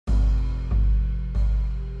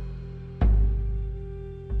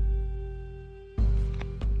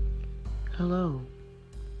Hello,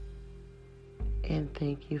 and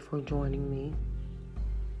thank you for joining me.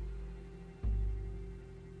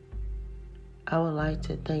 I would like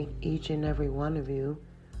to thank each and every one of you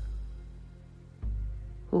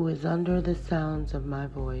who is under the sounds of my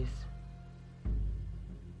voice.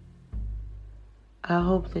 I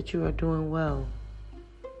hope that you are doing well.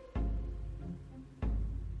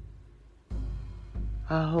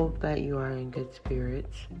 I hope that you are in good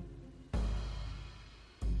spirits.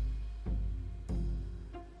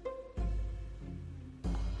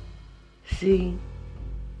 See,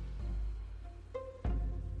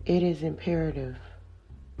 it is imperative.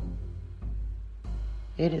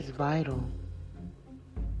 It is vital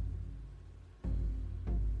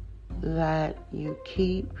that you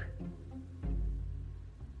keep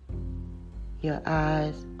your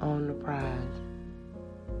eyes on the prize.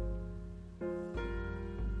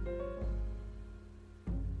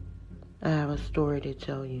 I have a story to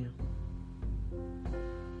tell you.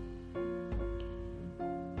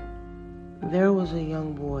 There was a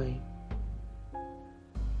young boy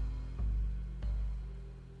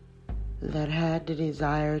that had the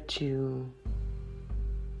desire to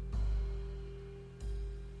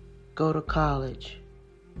go to college.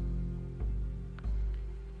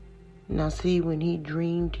 Now see, when he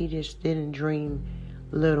dreamed, he just didn't dream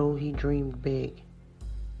little, he dreamed big.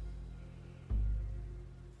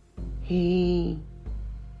 He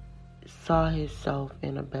saw himself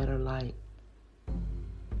in a better light.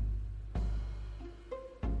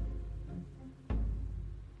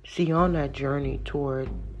 See, on that journey toward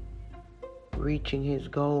reaching his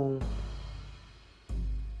goal,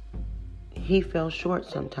 he fell short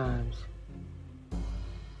sometimes.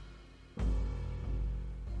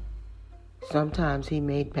 Sometimes he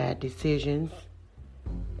made bad decisions,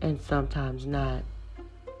 and sometimes not.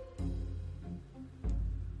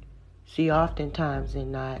 See, oftentimes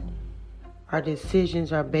than not, our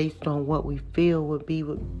decisions are based on what we feel would be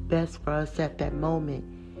best for us at that moment.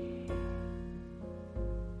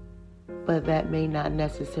 But that may not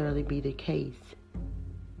necessarily be the case.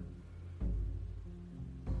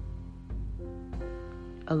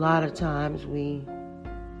 A lot of times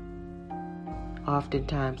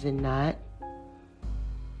oftentimes than not,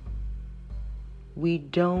 we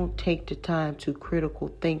don't take the time to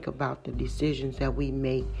critical think about the decisions that we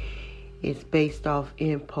make. It's based off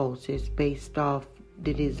impulse. It's based off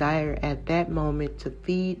the desire at that moment to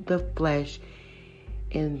feed the flesh,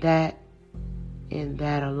 and that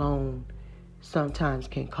alone sometimes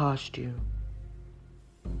can cost you.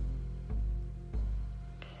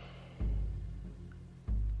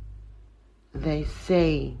 They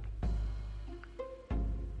say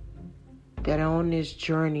that on this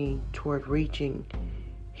journey toward reaching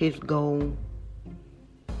his goal,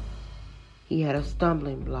 he had a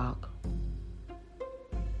stumbling block.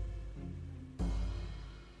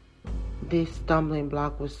 This stumbling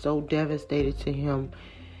block was so devastating to him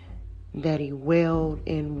that he wailed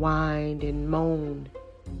and whined and moaned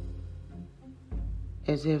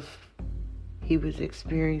as if he was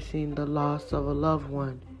experiencing the loss of a loved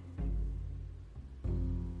one.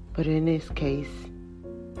 But in this case,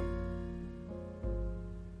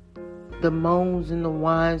 the moans and the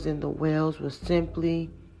whines and the wails were simply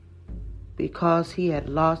because he had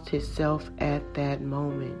lost himself at that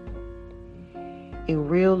moment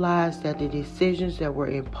and realized that the decisions that were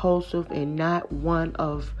impulsive and not one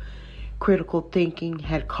of critical thinking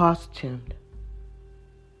had cost him.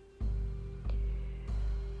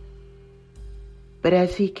 But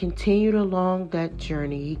as he continued along that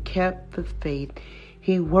journey, he kept the faith.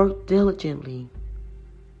 He worked diligently.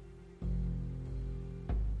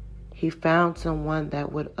 He found someone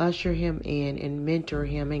that would usher him in and mentor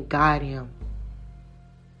him and guide him.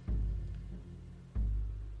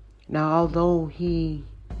 Now, although he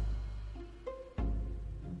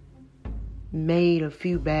made a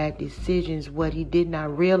few bad decisions, what he did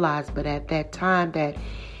not realize, but at that time, that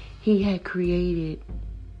he had created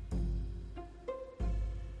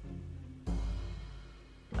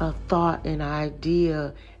a thought, an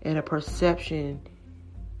idea, and a perception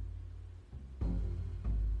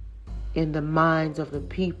in the minds of the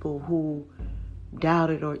people who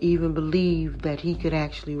doubted or even believed that he could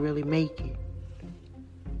actually really make it.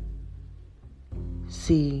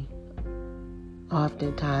 See,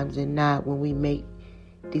 oftentimes and not, when we make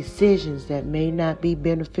decisions that may not be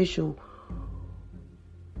beneficial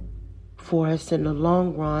for us in the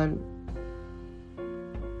long run,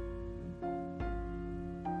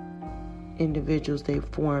 individuals, they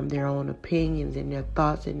form their own opinions and their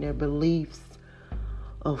thoughts and their beliefs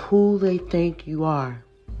of who they think you are.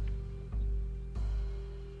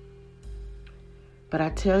 But I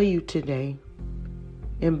tell you today,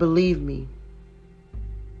 And believe me,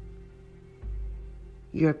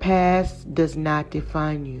 your past does not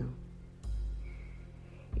define you.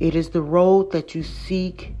 It is the road that you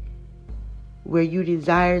seek, where you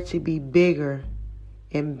desire to be bigger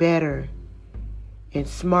and better and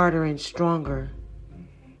smarter and stronger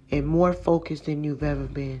and more focused than you've ever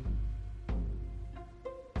been.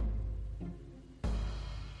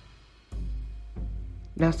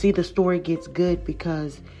 Now see, the story gets good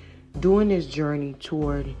because during his journey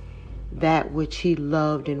toward that which he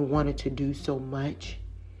loved and wanted to do so much,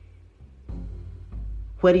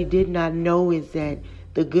 what he did not know is that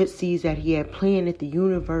the good seeds that he had planted, the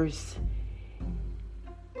universe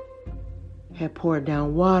had poured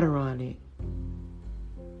down water on it.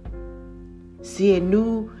 See,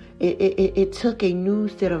 it took a new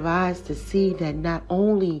set of eyes to see that not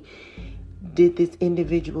only did this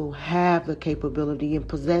individual have the capability and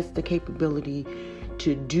possess the capability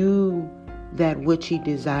to do that which he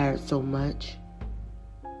desired so much,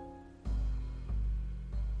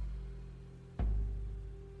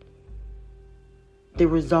 the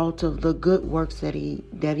result of the good works that he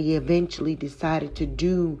eventually decided to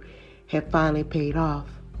do had finally paid off.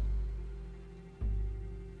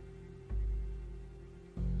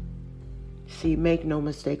 See, make no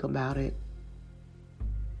mistake about it.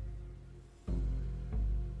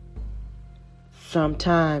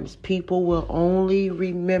 Sometimes people will only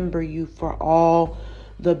remember you for all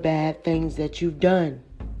the bad things that you've done.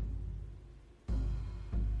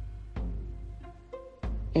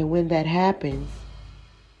 And when that happens,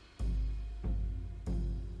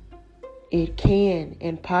 it can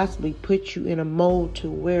and possibly put you in a mode to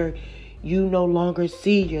where you no longer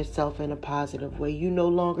see yourself in a positive way. You no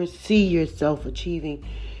longer see yourself achieving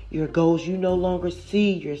your goals. You no longer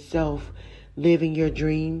see yourself living your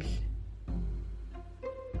dreams.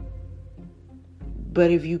 But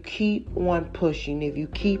if you keep on pushing, if you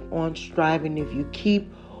keep on striving, if you keep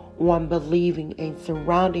on believing and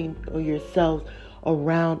surrounding yourself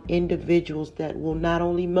around individuals that will not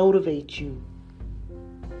only motivate you,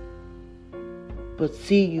 but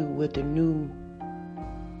see you with a new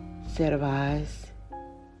set of eyes,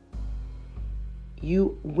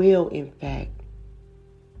 you will, in fact,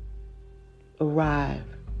 arrive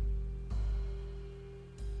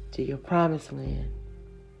to your promised land.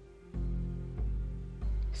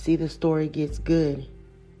 See, the story gets good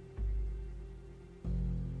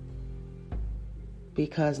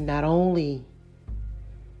because not only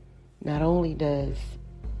does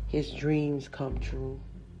his dreams come true,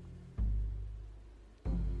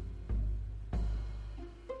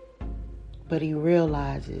 but he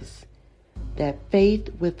realizes that faith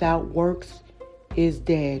without works is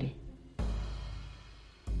dead.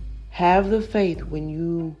 Have the faith when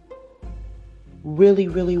you really,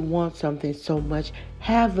 really want something so much.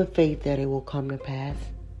 Have the faith that it will come to pass.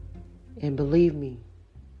 And believe me,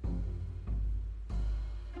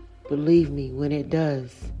 when it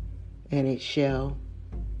does, and it shall,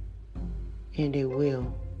 and it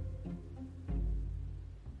will.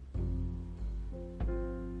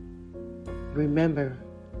 Remember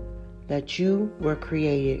that you were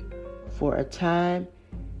created for a time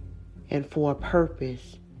and for a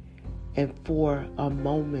purpose and for a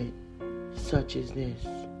moment such as this.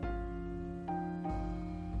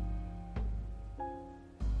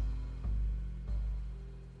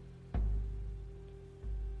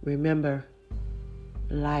 Remember,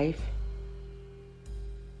 life,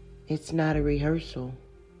 it's not a rehearsal.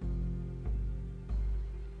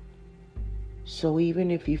 So even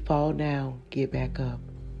if you fall down, get back up.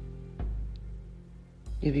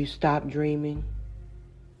 If you stop dreaming,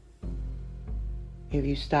 if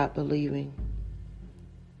you stop believing,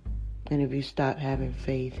 and if you stop having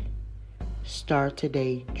faith, start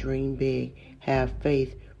today, dream big, have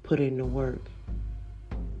faith, put in the work.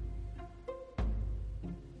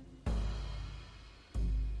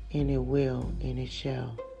 And it will, and it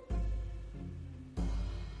shall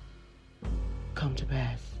come to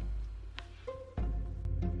pass.